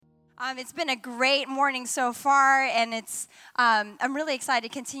It's been a great morning so far, and I'm really excited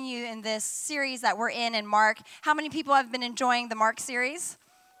to continue in this series that we're in Mark. How many people have been enjoying the Mark series?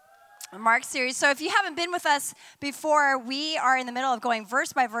 Mark series. So if you haven't been with us before, we are in the middle of going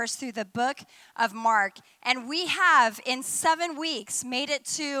verse by verse through the book of Mark, and we have, in 7 weeks, made it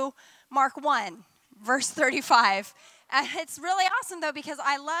to Mark 1, verse 35. And it's really awesome, though, because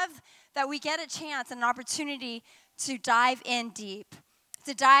I love that we get a chance and an opportunity to dive in deep.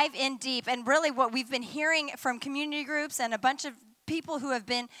 And really what we've been hearing from community groups and a bunch of people who have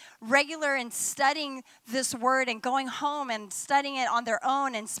been regular in studying this word and going home and studying it on their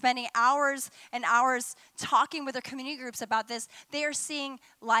own and spending hours and hours talking with their community groups about this, they are seeing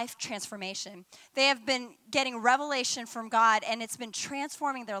life transformation. They have been getting revelation from God, and it's been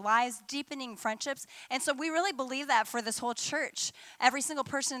transforming their lives, deepening friendships. And so we really believe that for this whole church. Every single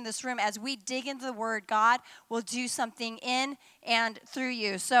person in this room, as we dig into the word, God will do something in and through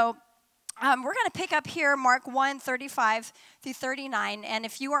you. So we're going to pick up here Mark 1, 35 through 39. And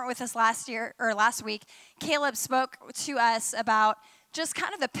if you weren't with us last week, Caleb spoke to us about just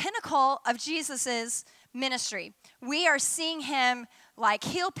kind of the pinnacle of Jesus's ministry. We are seeing him like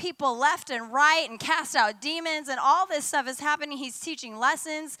heal people left and right and cast out demons, and all this stuff is happening. He's teaching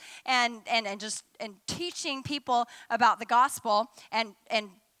lessons and teaching people about the gospel and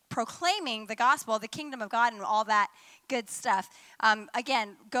proclaiming the gospel, the kingdom of God, and all that good stuff.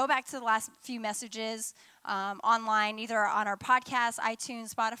 Again, go back to the last few messages online, either on our podcast,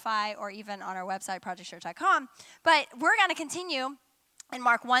 iTunes, Spotify, or even on our website, projectchurch.com. But we're going to continue in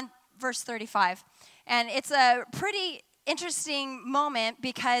Mark 1, verse 35. And it's a pretty interesting moment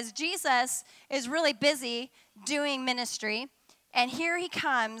because Jesus is really busy doing ministry. And here he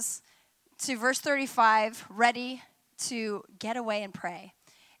comes to verse 35, ready to get away and pray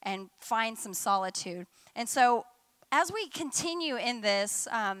and find some solitude. And so as we continue in this,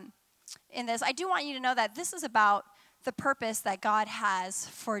 I do want you to know that this is about the purpose that God has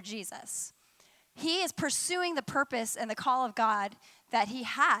for Jesus. He is pursuing the purpose and the call of God that he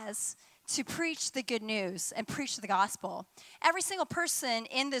has to preach the good news and preach the gospel. Every single person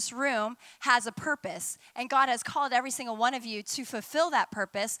in this room has a purpose, and God has called every single one of you to fulfill that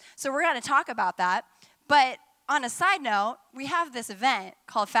purpose. So we're going to talk about that. But on a side note, we have this event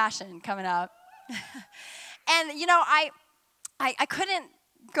called Fashion coming up. And, you know, I couldn't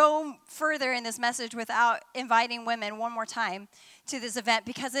go further in this message without inviting women one more time to this event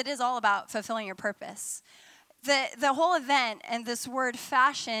because it is all about fulfilling your purpose. The whole event and this word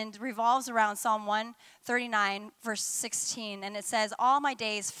fashioned revolves around Psalm 139, verse 16. And it says, all my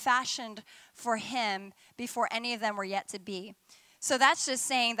days fashioned for him before any of them were yet to be. So that's just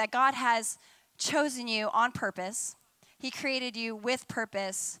saying that God has chosen you on purpose. He created you with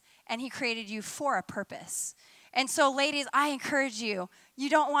purpose, and he created you for a purpose. And so, ladies, I encourage you, you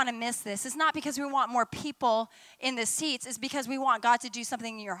don't want to miss this. It's not because we want more people in the seats. It's because we want God to do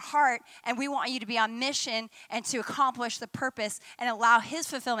something in your heart, and we want you to be on mission and to accomplish the purpose and allow his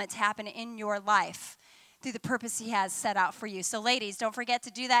fulfillment to happen in your life through the purpose he has set out for you. So, ladies, don't forget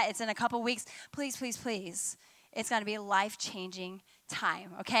to do that. It's in a couple weeks. Please, please, please. It's going to be a life-changing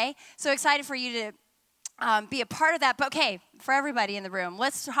time, okay? So excited for you to be a part of that. But, okay, for everybody in the room,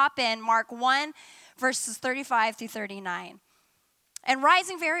 let's hop in. Mark 1, verses 35 through 39. And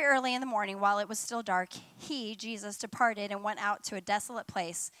rising very early in the morning, while it was still dark, he, Jesus, departed and went out to a desolate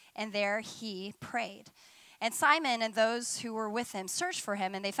place, and there he prayed. And Simon and those who were with him searched for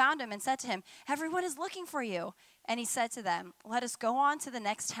him, and they found him and said to him, everyone is looking for you. And he said to them, let us go on to the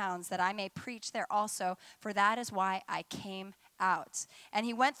next towns, that I may preach there also, for that is why I came out. And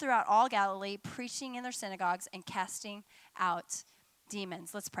he went throughout all Galilee, preaching in their synagogues and casting out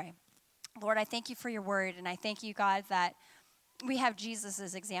demons. Let's pray. Lord, I thank you for your word, and I thank you, God, that we have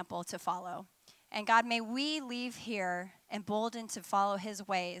Jesus' example to follow. And God, may we leave here emboldened to follow his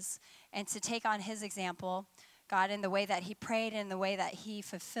ways and to take on his example, God, in the way that he prayed, in the way that he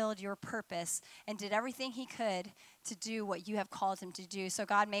fulfilled your purpose and did everything he could to do what you have called him to do. So,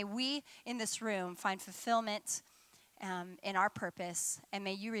 God, may we in this room find fulfillment in our purpose, and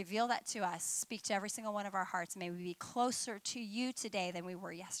may you reveal that to us. Speak to every single one of our hearts. May we be closer to you today than we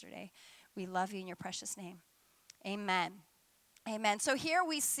were yesterday. We love you in your precious name. Amen. Amen. So here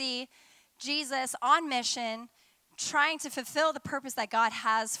we see Jesus on mission, trying to fulfill the purpose that God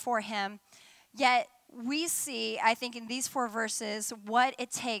has for him, yet we see, I think, in these 4 verses, what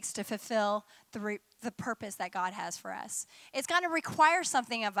it takes to fulfill the purpose that God has for us. It's going to require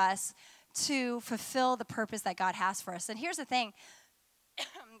something of us to fulfill the purpose that God has for us. And here's the thing.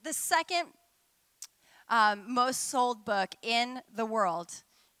 The second most sold book in the world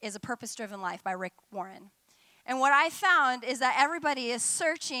is A Purpose-Driven Life by Rick Warren. And what I found is that everybody is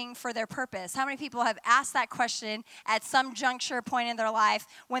searching for their purpose. How many people have asked that question at some juncture point in their life,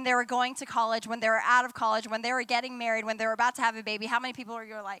 when they were going to college, when they were out of college, when they were getting married, when they were about to have a baby? How many people are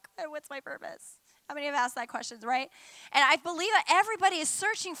you like, what's my purpose? How many have asked that question, right? And I believe that everybody is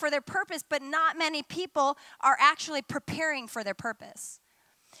searching for their purpose, but not many people are actually preparing for their purpose.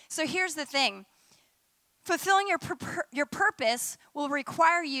 So here's the thing. Fulfilling your purpose will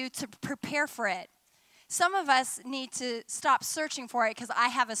require you to prepare for it. Some of us need to stop searching for it, because I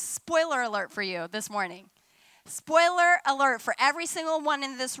have a spoiler alert for you this morning. Spoiler alert for every single one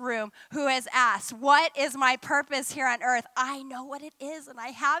in this room who has asked, what is my purpose here on earth? I know what it is, and I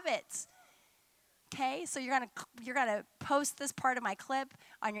have it. Okay, so you're gonna post this part of my clip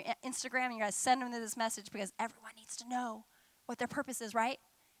on your Instagram, and you're gonna send them this message, because everyone needs to know what their purpose is, right?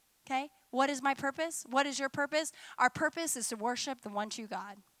 Okay, what is my purpose? What is your purpose? Our purpose is to worship the one true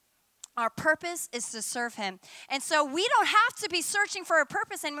God. Our purpose is to serve him. And so we don't have to be searching for a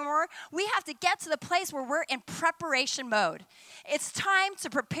purpose anymore. We have to get to the place where we're in preparation mode. It's time to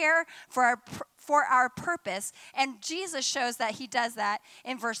prepare for our purpose. And Jesus shows that he does that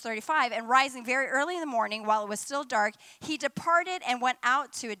in verse 35. And rising very early in the morning, while it was still dark, he departed and went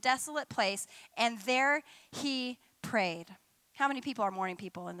out to a desolate place, and there he prayed. How many people are morning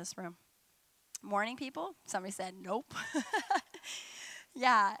people in this room? Morning people? Somebody said nope.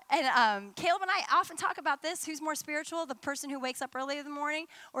 Yeah, and Caleb and I often talk about this. Who's more spiritual, the person who wakes up early in the morning,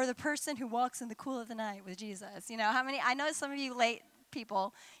 or the person who walks in the cool of the night with Jesus? You know, I know some of you late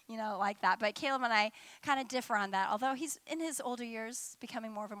people, like that, but Caleb and I kind of differ on that. Although he's in his older years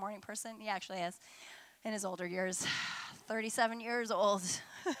becoming more of a morning person. He actually is in his older years, 37 years old.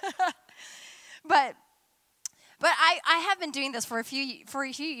 But I have been doing this for a few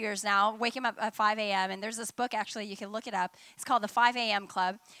years now, waking up at 5 a.m., and there's this book, actually, you can look it up. It's called The 5 a.m.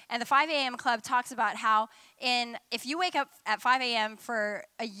 Club, and The 5 a.m. Club talks about how if you wake up at 5 a.m. for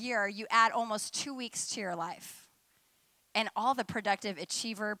a year, you add almost 2 weeks to your life. And all the productive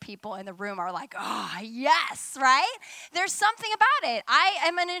achiever people in the room are like, oh, yes, right? There's something about it. I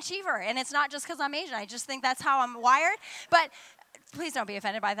am an achiever, and it's not just because I'm Asian. I just think that's how I'm wired, but please don't be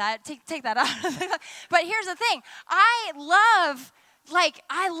offended by that. Take that out. But here's the thing. I love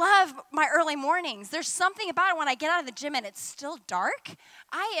my early mornings. There's something about it when I get out of the gym and it's still dark.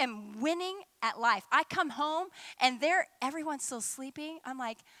 I am winning at life. I come home and everyone's still sleeping. I'm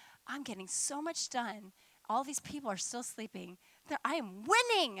like, I'm getting so much done. All these people are still sleeping. I am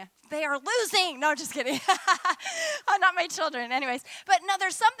winning. They are losing. No, just kidding. Not my children. Anyways. But no,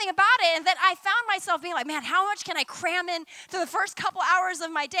 there's something about it. And then I found myself being like, man, how much can I cram in to the first couple hours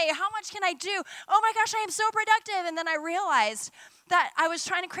of my day? How much can I do? Oh my gosh, I am so productive. And then I realized that I was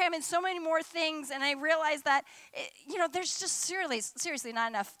trying to cram in so many more things. And I realized that, there's just seriously not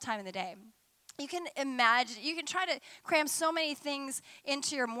enough time in the day. You can try to cram so many things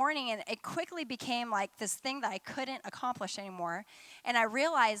into your morning, and it quickly became like this thing that I couldn't accomplish anymore. And I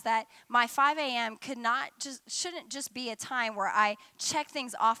realized that my 5 a.m. shouldn't just be a time where I check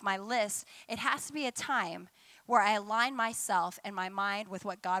things off my list. It has to be a time where I align myself and my mind with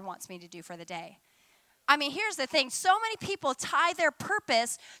what God wants me to do for the day. I mean, here's the thing. So many people tie their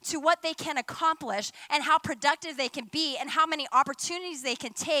purpose to what they can accomplish and how productive they can be and how many opportunities they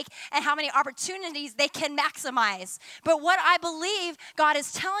can take and how many opportunities they can maximize. But what I believe God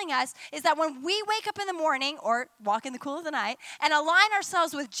is telling us is that when we wake up in the morning or walk in the cool of the night and align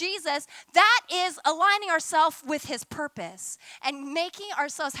ourselves with Jesus, that is aligning ourselves with his purpose and making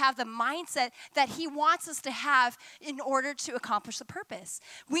ourselves have the mindset that he wants us to have in order to accomplish the purpose.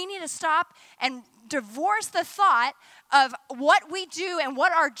 We need to stop and divorce the thought of what we do and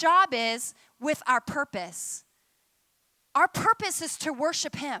what our job is with our purpose. Our purpose is to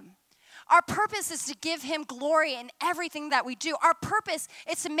worship him. Our purpose is to give him glory in everything that we do. Our purpose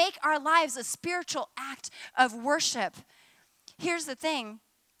is to make our lives a spiritual act of worship. Here's the thing.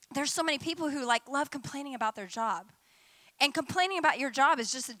 There's so many people who love complaining about their job. And complaining about your job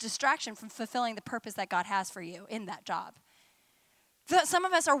is just a distraction from fulfilling the purpose that God has for you in that job. Some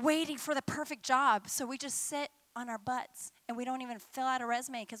of us are waiting for the perfect job, so we just sit on our butts and we don't even fill out a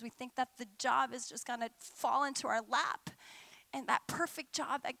resume because we think that the job is just going to fall into our lap. And that perfect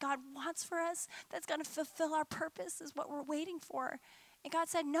job that God wants for us, that's going to fulfill our purpose, is what we're waiting for. And God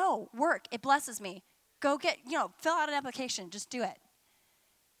said, no, work, it blesses me. Go fill out an application, just do it.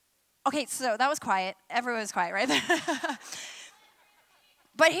 Okay, so that was quiet. Everyone was quiet right there.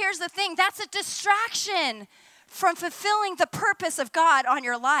 But here's the thing, that's a distraction from fulfilling the purpose of God on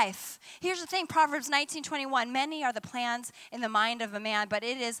your life. Here's the thing, Proverbs 19:21, many are the plans in the mind of a man, but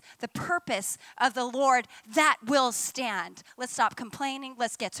it is the purpose of the Lord that will stand. Let's stop complaining.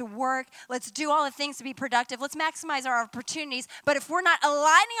 Let's get to work. Let's do all the things to be productive. Let's maximize our opportunities. But if we're not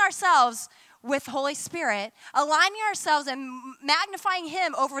aligning ourselves with Holy Spirit, aligning ourselves and magnifying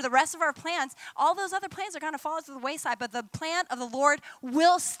Him over the rest of our plans, all those other plans are going to fall to the wayside, but the plan of the Lord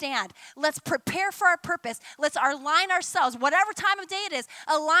will stand. Let's prepare for our purpose. Let's align ourselves, whatever time of day it is,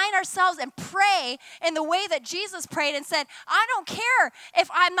 align ourselves and pray in the way that Jesus prayed and said, I don't care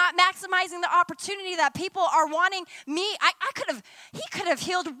if I'm not maximizing the opportunity that people are wanting me. He could have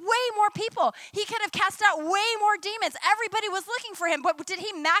healed way more people. He could have cast out way more demons. Everybody was looking for Him, but did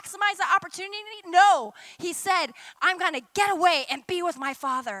He maximize the opportunity? No. He said, I'm going to get away and be with my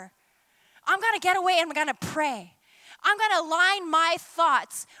Father. I'm going to get away and I'm going to pray. I'm going to align my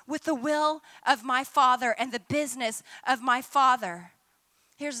thoughts with the will of my Father and the business of my Father.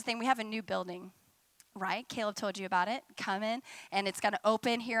 Here's the thing. We have a new building, right? Caleb told you about it. Coming, and it's going to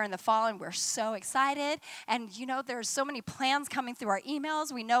open here in the fall, and we're so excited. And there's so many plans coming through our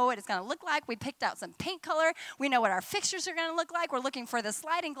emails. We know what it's going to look like. We picked out some paint color. We know what our fixtures are going to look like. We're looking for the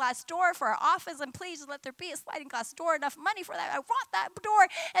sliding glass door for our office, and please let there be a sliding glass door. Enough money for that. I want that door.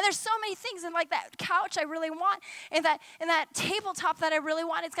 And there's so many things, and like that couch I really want, and that tabletop that I really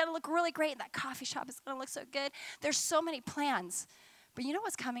want. It's going to look really great. And that coffee shop is going to look so good. There's so many plans. But you know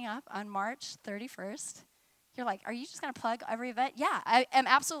what's coming up on March 31st? You're like, are you just going to plug every event? Yeah, I am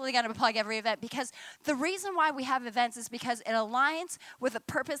absolutely going to plug every event, because the reason why we have events is because it aligns with the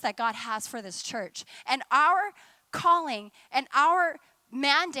purpose that God has for this church. And our calling and our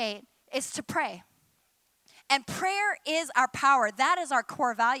mandate is to pray. And prayer is our power. That is our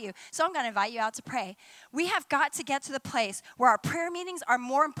core value. So I'm going to invite you out to pray. We have got to get to the place where our prayer meetings are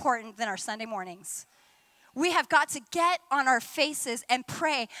more important than our Sunday mornings. We have got to get on our faces and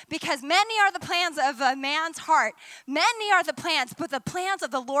pray, because many are the plans of a man's heart. Many are the plans, but the plans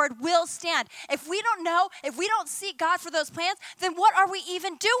of the Lord will stand. If we don't know, if we don't seek God for those plans, then what are we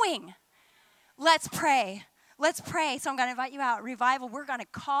even doing? Let's pray. Let's pray. So I'm going to invite you out. Revival, we're going to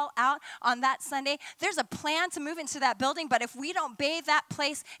call out on that Sunday. There's a plan to move into that building, but if we don't bathe that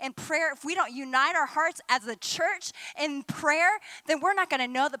place in prayer, if we don't unite our hearts as a church in prayer, then we're not going to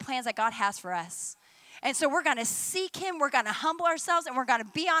know the plans that God has for us. And so we're going to seek Him, we're going to humble ourselves, and we're going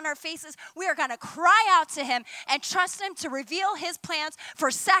to be on our faces. We are going to cry out to Him and trust Him to reveal His plans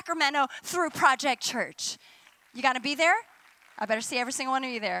for Sacramento through Project Church. You got to be there? I better see every single one of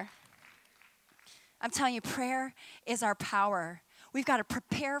you there. I'm telling you, prayer is our power. We've got to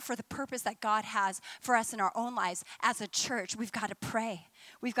prepare for the purpose that God has for us in our own lives. As a church, we've got to pray.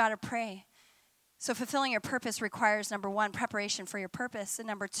 We've got to pray. So fulfilling your purpose requires, number one, preparation for your purpose, and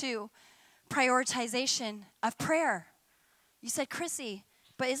number two, prioritization of prayer. You said, Chrissy,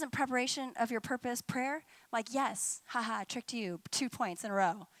 but isn't preparation of your purpose prayer? Like, yes, haha, tricked you, 2 points in a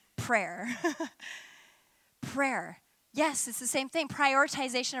row. Prayer. Prayer. Yes, it's the same thing.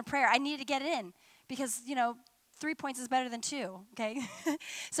 Prioritization of prayer. I need to get it in because, 3 points is better than 2, okay?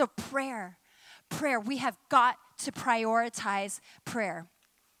 So prayer. We have got to prioritize prayer.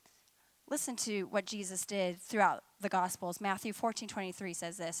 Listen to what Jesus did throughout the Gospels. Matthew 14:23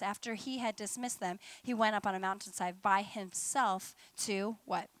 says this. After He had dismissed them, He went up on a mountainside by Himself to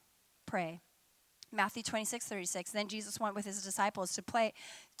what? Pray. Matthew 26:36. Then Jesus went with His disciples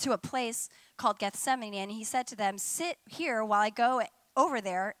to a place called Gethsemane, and He said to them, sit here while I go over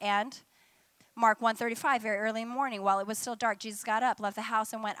there. And Mark 1:35, very early in the morning, while it was still dark, Jesus got up, left the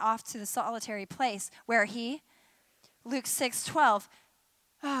house, and went off to the solitary place where He, Luke 6:12,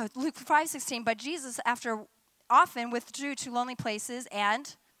 Luke 5:16, but Jesus after often withdrew to lonely places,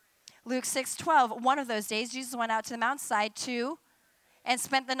 and Luke 6:12, one of those days, Jesus went out to the mountainside and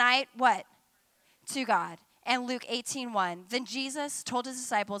spent the night, what? To God. And Luke 18:1, then Jesus told His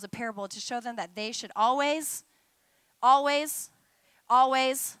disciples a parable to show them that they should always,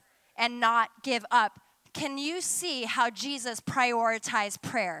 and not give up. Can you see how Jesus prioritized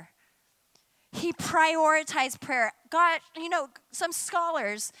prayer? He prioritized prayer. God, some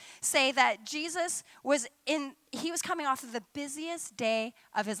scholars say that Jesus was coming off of the busiest day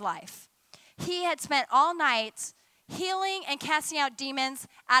of His life. He had spent all night healing and casting out demons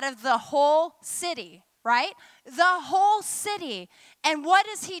out of the whole city, right? The whole city. And what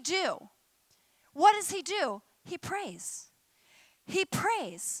does He do? What does He do? He prays. He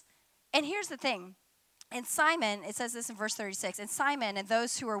prays. And here's the thing. And Simon, it says this in verse 36, and Simon and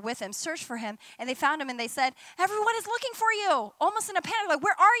those who were with him searched for him, and they found him, and they said, everyone is looking for you. Almost in a panic, like,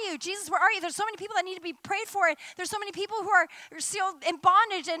 where are you? Jesus, where are you? There's so many people that need to be prayed for. And there's so many people who are still in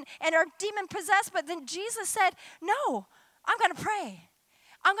bondage and are demon-possessed. But then Jesus said, no, I'm going to pray.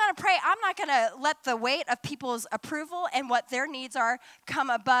 I'm going to pray. I'm not going to let the weight of people's approval and what their needs are come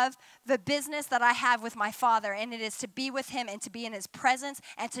above the business that I have with my Father, and it is to be with him and to be in his presence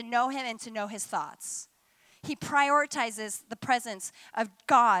and to know him and to know his thoughts. He prioritizes the presence of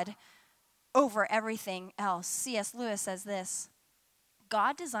God over everything else. C.S. Lewis says this,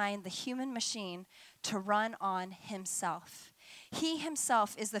 God designed the human machine to run on himself. He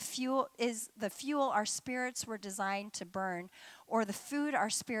himself is the fuel our spirits were designed to burn, or the food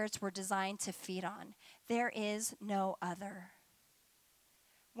our spirits were designed to feed on. There is no other.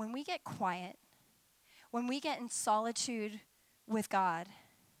 When we get quiet, when we get in solitude with God,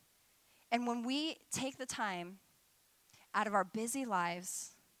 and when we take the time out of our busy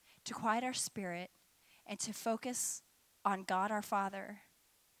lives to quiet our spirit and to focus on God our Father,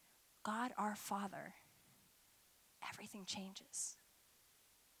 everything changes.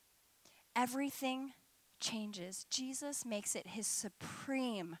 Everything changes. Jesus makes it his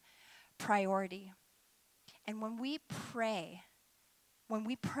supreme priority. And when we pray,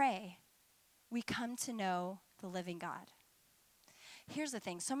 we come to know the living God. Here's the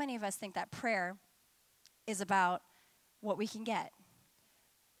thing. So many of us think that prayer is about what we can get.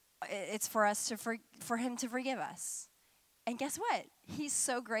 It's for us for him to forgive us. And guess what? He's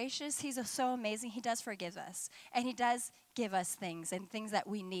so gracious. He's so amazing. He does forgive us. And he does give us things and things that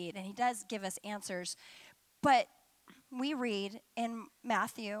we need. And he does give us answers. But we read in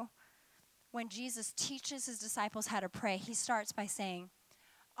Matthew, when Jesus teaches his disciples how to pray, he starts by saying,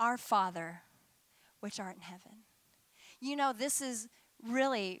 Our Father, which art in heaven. You know, this is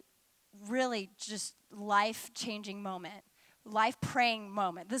really, really just life-changing moment, life-praying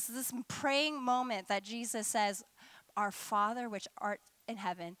moment. This is this praying moment that Jesus says, Our Father, which art in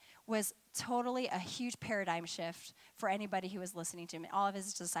heaven, was totally a huge paradigm shift for anybody who was listening to him. All of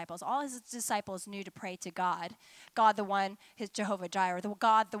his disciples. All his disciples knew to pray to God. God the one, his Jehovah Jireh.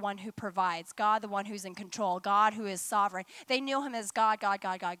 God the one who provides. God the one who's in control. God who is sovereign. They knew him as God, God,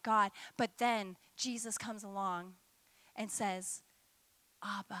 God, God, God. But then Jesus comes along and says,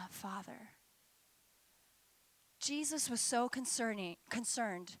 Abba, Father. Jesus was so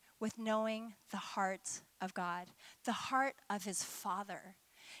concerned with knowing the heart of God, the heart of his Father.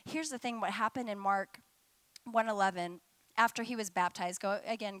 Here's the thing, what happened in Mark 1:11, after he was baptized,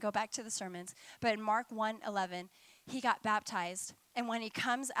 go back to the sermons, but in Mark 1:11, he got baptized, and when he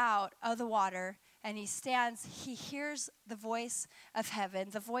comes out of the water and he stands, he hears the voice of heaven,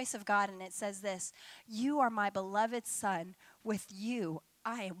 the voice of God, and it says this, You are my beloved Son, with you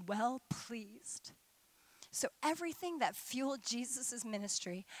I am well pleased. So everything that fueled Jesus'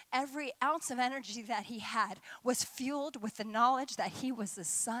 ministry, every ounce of energy that he had was fueled with the knowledge that he was the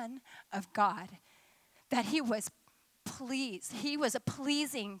Son of God, that he was pleased. He was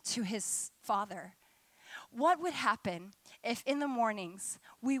pleasing to his Father. What would happen if in the mornings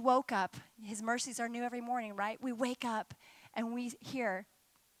we woke up, his mercies are new every morning, right? We wake up and we hear,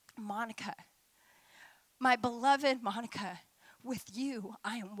 Monica, my beloved Monica, with you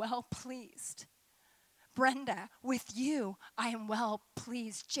I am well pleased. Brenda, with you, I am well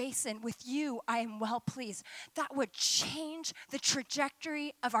pleased. Jason, with you, I am well pleased. That would change the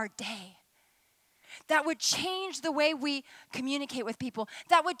trajectory of our day. That would change the way we communicate with people.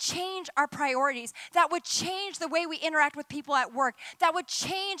 That would change our priorities. That would change the way we interact with people at work. That would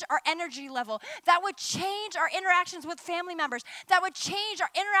change our energy level. That would change our interactions with family members. That would change our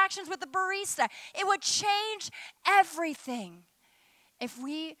interactions with the barista. It would change everything if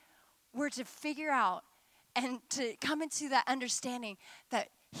we were to figure out and to come into that understanding that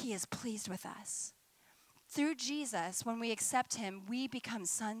he is pleased with us. Through Jesus, when we accept him, we become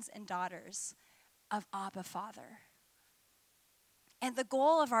sons and daughters of Abba Father. And the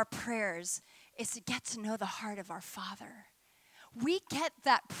goal of our prayers is to get to know the heart of our Father. We get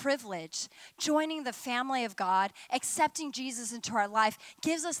that privilege. Joining the family of God, accepting Jesus into our life,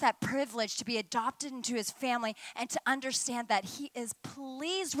 gives us that privilege to be adopted into his family and to understand that he is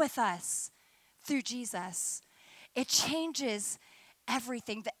pleased with us through Jesus. It changes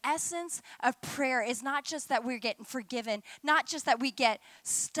everything. The essence of prayer is not just that we're getting forgiven, not just that we get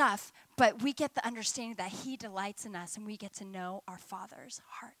stuff, but we get the understanding that he delights in us and we get to know our Father's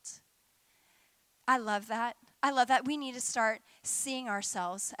heart. I love that. I love that. We need to start seeing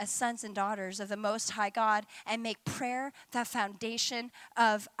ourselves as sons and daughters of the Most High God and make prayer the foundation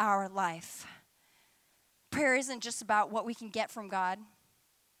of our life. Prayer isn't just about what we can get from God.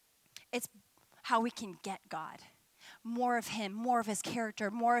 It's how we can get God. More of him, more of his character,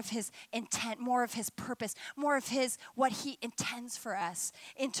 more of his intent, more of his purpose, more of what he intends for us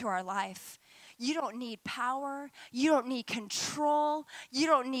into our life. You don't need power. You don't need control. You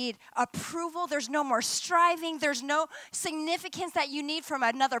don't need approval. There's no more striving. There's no significance that you need from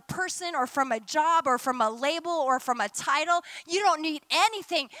another person or from a job or from a label or from a title. You don't need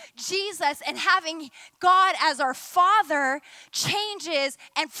anything. Jesus and having God as our Father changes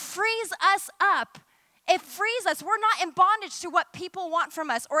and frees us up. It frees us. We're not in bondage to what people want from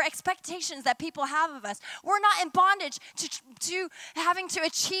us or expectations that people have of us. We're not in bondage to having to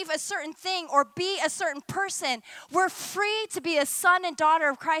achieve a certain thing or be a certain person. We're free to be a son and daughter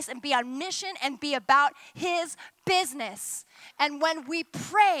of Christ and be on mission and be about his business. And when we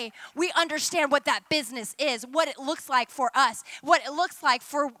pray, we understand what that business is, what it looks like for us, what it looks like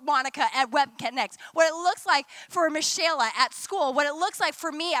for Monica at Web Connect, what it looks like for Michelle at school, what it looks like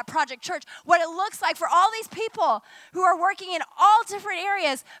for me at Project Church, what it looks like for all these people who are working in all different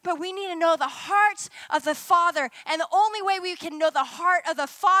areas. But we need to know the heart of the Father. And the only way we can know the heart of the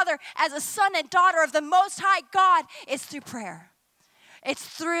Father as a son and daughter of the Most High God is through prayer. It's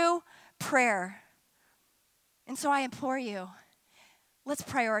through prayer. And so I implore you, let's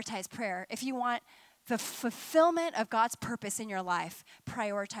prioritize prayer. If you want the fulfillment of God's purpose in your life,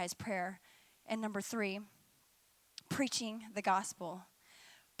 prioritize prayer. And number 3, preaching the gospel.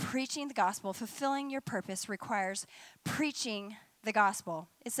 Preaching the gospel, fulfilling your purpose requires preaching the gospel.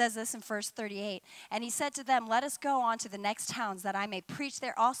 It says this in verse 38. And he said to them, let us go on to the next towns that I may preach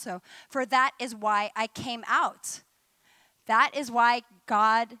there also, for that is why I came out. That is why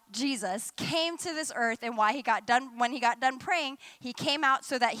God, Jesus, came to this earth and why he got done, when he got done praying, he came out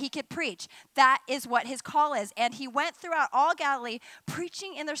so that he could preach. That is what his call is. And he went throughout all Galilee,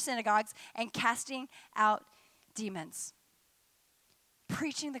 preaching in their synagogues and casting out demons.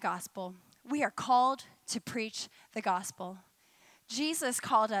 Preaching the gospel. We are called to preach the gospel. Jesus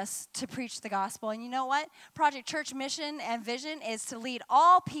called us to preach the gospel. And you know what? Project Church mission and vision is to lead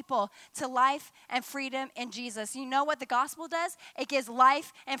all people to life and freedom in Jesus. You know what the gospel does? It gives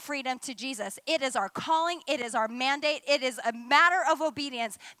life and freedom to Jesus. It is our calling. It is our mandate. It is a matter of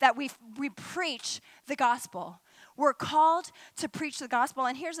obedience that we preach the gospel. We're called to preach the gospel.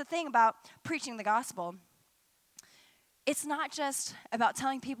 And here's the thing about preaching the gospel. It's not just about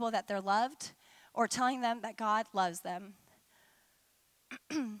telling people that they're loved or telling them that God loves them.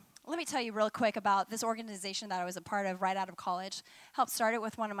 Let me tell you real quick about this organization that I was a part of right out of college. Helped start it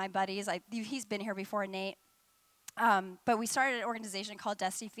with one of my buddies. He's been here before, Nate. But we started an organization called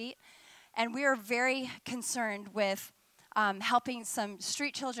Dusty Feet. And we are very concerned with helping some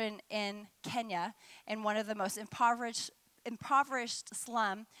street children in Kenya, in one of the most impoverished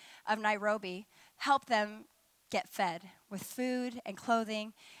slum of Nairobi, help them get fed with food and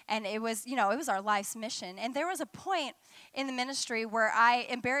clothing. And it was our life's mission. And there was a point in the ministry where I,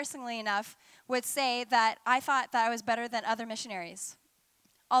 embarrassingly enough, would say that I thought that I was better than other missionaries.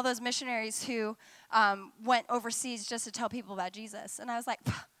 All those missionaries who went overseas just to tell people about Jesus. And I was like,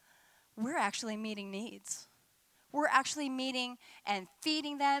 we're actually meeting needs. We're actually meeting and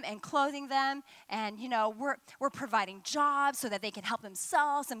feeding them and clothing them. And, we're providing jobs so that they can help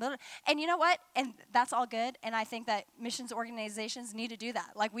themselves. And you know what? And that's all good. And I think that missions organizations need to do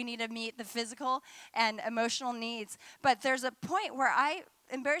that. Like, we need to meet the physical and emotional needs. But there's a point where I,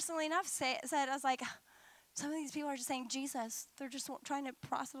 embarrassingly enough, said, I was like, some of these people are just saying Jesus. They're just trying to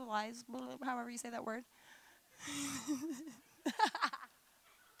proselytize, however you say that word. I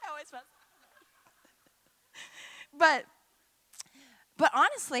always mess. But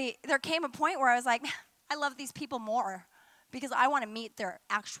honestly, there came a point where I was like, I love these people more because I want to meet their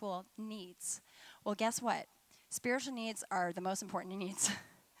actual needs. Well, guess what? Spiritual needs are the most important needs.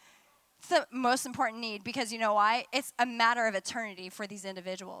 It's the most important need because you know why? It's a matter of eternity for these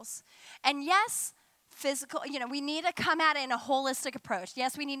individuals. And yes, physical, we need to come at it in a holistic approach.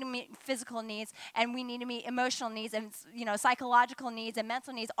 Yes, we need to meet physical needs and we need to meet emotional needs and, psychological needs and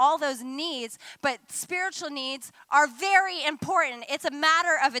mental needs, all those needs, but spiritual needs are very important. It's a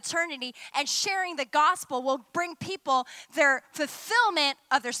matter of eternity, and sharing the gospel will bring people their fulfillment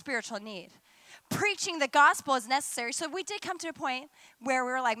of their spiritual need. Preaching the gospel is necessary. So we did come to a point where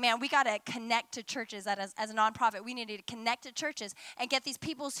we were like, man, we got to connect to churches as a nonprofit. We needed to connect to churches and get these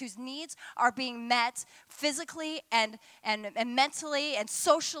people whose needs are being met physically and mentally and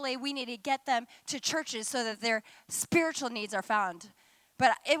socially. We need to get them to churches so that their spiritual needs are found.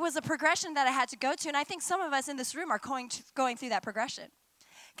 But it was a progression that I had to go to, and I think some of us in this room are going through that progression.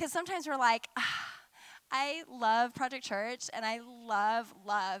 Because sometimes we're like, I love Project Church, and I love,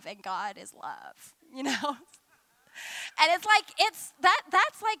 and God is love, And it's like,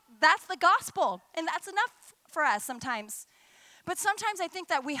 that's the gospel. And that's enough for us sometimes. But sometimes I think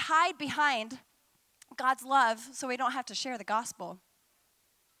that we hide behind God's love so we don't have to share the gospel.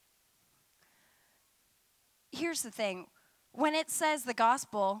 Here's the thing. When it says the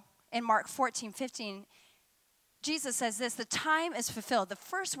gospel in Mark 14:15, Jesus says this, the time is fulfilled. The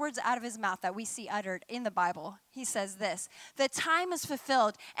first words out of his mouth that we see uttered in the Bible, he says this, the time is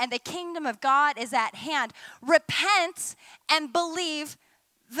fulfilled and the kingdom of God is at hand. Repent and believe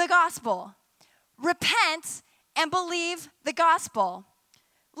the gospel. Repent and believe the gospel.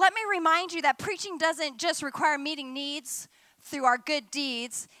 Let me remind you that preaching doesn't just require meeting needs through our good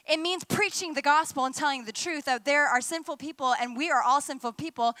deeds. It means preaching the gospel and telling the truth that there are sinful people and we are all sinful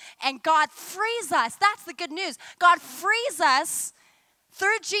people and God frees us. That's the good news. God frees us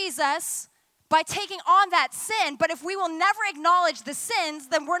through Jesus by taking on that sin. But if we will never acknowledge the sins,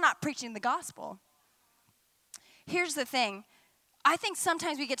 then we're not preaching the gospel. Here's the thing. I think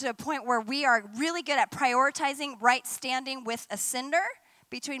sometimes we get to a point where we are really good at prioritizing right standing with a sinner,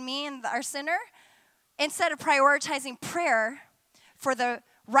 between me and our sinner, instead of prioritizing prayer for the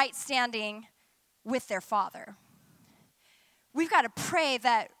right standing with their Father. We've got to pray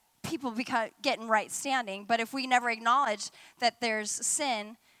that people get in right standing, but if we never acknowledge that there's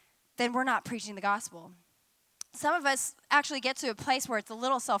sin, then we're not preaching the gospel. Some of us actually get to a place where it's a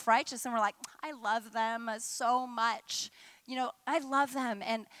little self-righteous and we're like, I love them so much. I love them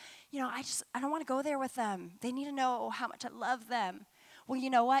and, I don't want to go there with them. They need to know how much I love them. Well, you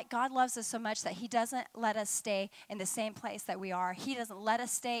know what? God loves us so much that he doesn't let us stay in the same place that we are. He doesn't let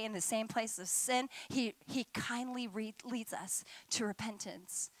us stay in the same place of sin. He kindly leads us to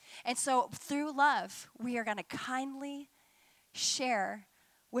repentance. And so through love, we are going to kindly share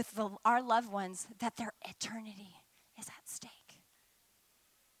with our loved ones that their eternity is at stake.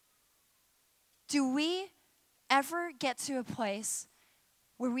 Do we ever get to a place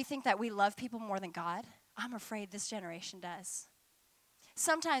where we think that we love people more than God? I'm afraid this generation does.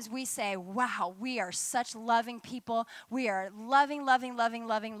 Sometimes we say, wow, we are such loving people. We are loving.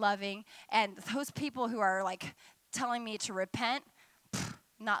 And those people who are like telling me to repent,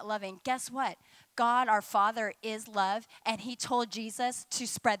 not loving. Guess what? God, our Father, is love, and he told Jesus to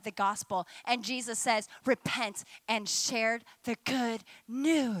spread the gospel. And Jesus says, repent and share the good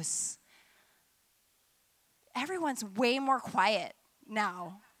news. Everyone's way more quiet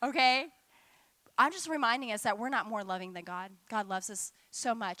now, okay? I'm just reminding us that we're not more loving than God. God loves us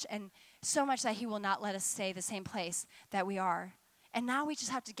so much, and so much that he will not let us stay the same place that we are. And now we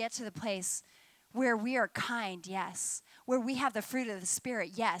just have to get to the place where we are kind, yes. Where we have the fruit of the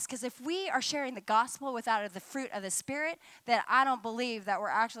Spirit, yes. Because if we are sharing the gospel without the fruit of the Spirit, then I don't believe that we're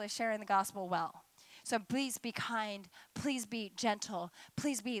actually sharing the gospel well. So please be kind. Please be gentle.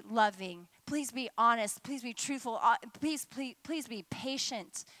 Please be loving. Please be honest. Please be truthful. Please be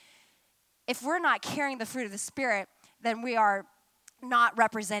patient. If we're not carrying the fruit of the Spirit, then we are not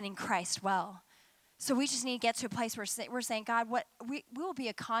representing Christ well. So we just need to get to a place where we're saying, God, we will be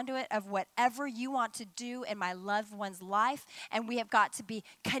a conduit of whatever you want to do in my loved one's life, and we have got to be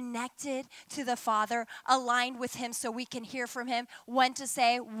connected to the Father, aligned with him so we can hear from him when to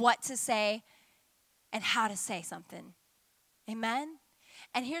say, what to say, and how to say something. Amen?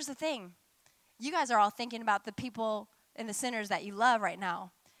 And here's the thing. You guys are all thinking about the people and the sinners that you love right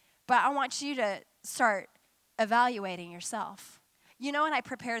now. But I want you to start evaluating yourself. When I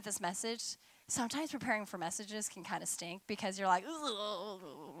prepared this message, sometimes preparing for messages can kind of stink because you're like,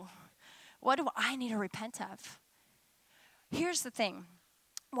 what do I need to repent of? Here's the thing.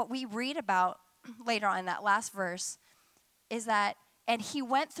 What we read about later on in that last verse is that, and he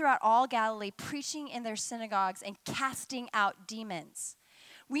went throughout all Galilee, preaching in their synagogues and casting out demons.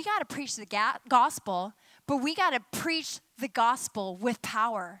 We got to preach the gospel, but we got to preach the gospel with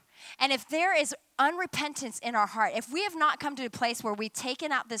power. And if there is unrepentance in our heart, if we have not come to a place where we've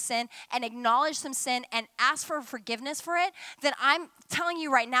taken out the sin and acknowledged some sin and asked for forgiveness for it, then I'm telling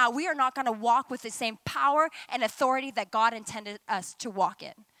you right now, we are not going to walk with the same power and authority that God intended us to walk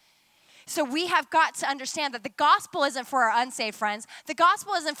in. So we have got to understand that the gospel isn't for our unsaved friends. The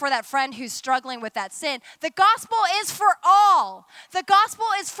gospel isn't for that friend who's struggling with that sin. The gospel is for all. The gospel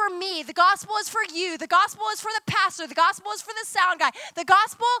is for me. The gospel is for you. The gospel is for the pastor. The gospel is for the sound guy. The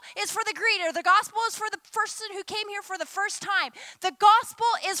gospel is for the greeter. The gospel is for the person who came here for the first time. The gospel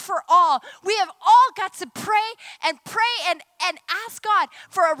is for all. We have all got to pray and ask God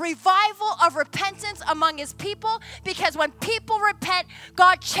for a revival of repentance among his people, because when people repent,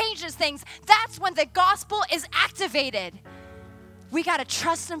 God changes things. That's when the gospel is activated. We got to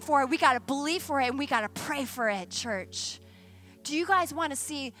trust him for it. We got to believe for it, and we got to pray for it, church. Do you guys want to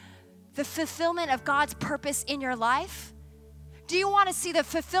see the fulfillment of God's purpose in your life? Do you want to see the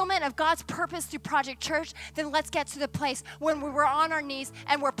fulfillment of God's purpose through Project Church? Then let's get to the place when we were on our knees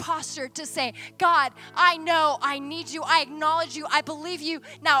and we're postured to say, God, I know I need you. I acknowledge you. I believe you.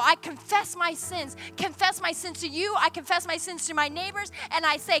 Now I confess my sins to you. I confess my sins to my neighbors. And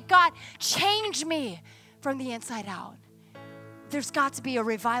I say, God, change me from the inside out. There's got to be a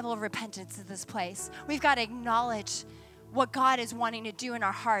revival of repentance in this place. We've got to acknowledge what God is wanting to do in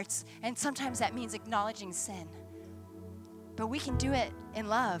our hearts. And sometimes that means acknowledging sin. But we can do it in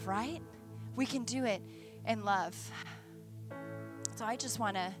love, right? We can do it in love. So I just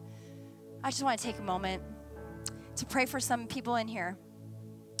want to take a moment to pray for some people in here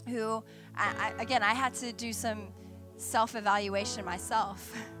who, I had to do some self-evaluation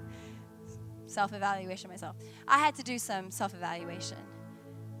myself. I had to do some self-evaluation.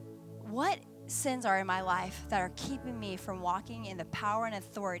 What sins are in my life that are keeping me from walking in the power and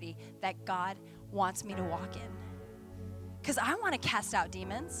authority that God wants me to walk in? Because I want to cast out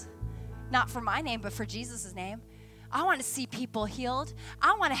demons, not for my name, but for Jesus' name. I want to see people healed.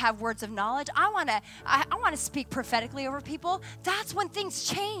 I want to have words of knowledge. I want to speak prophetically over people. That's when things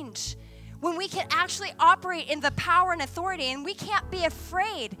change. When we can actually operate in the power and authority, and we can't be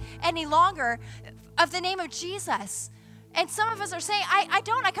afraid any longer of the name of Jesus. And some of us are saying, I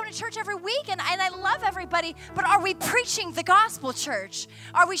come to church every week and I love everybody, but are we preaching the gospel, church?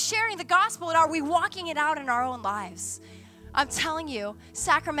 Are we sharing the gospel and are we walking it out in our own lives? I'm telling you,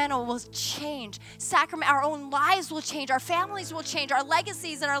 Sacramento will change. Our own lives will change. Our families will change. Our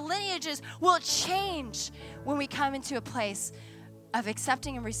legacies and our lineages will change when we come into a place of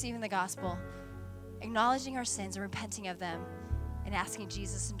accepting and receiving the gospel, acknowledging our sins and repenting of them, and asking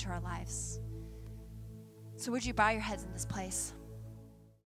Jesus into our lives. So would you bow your heads in this place?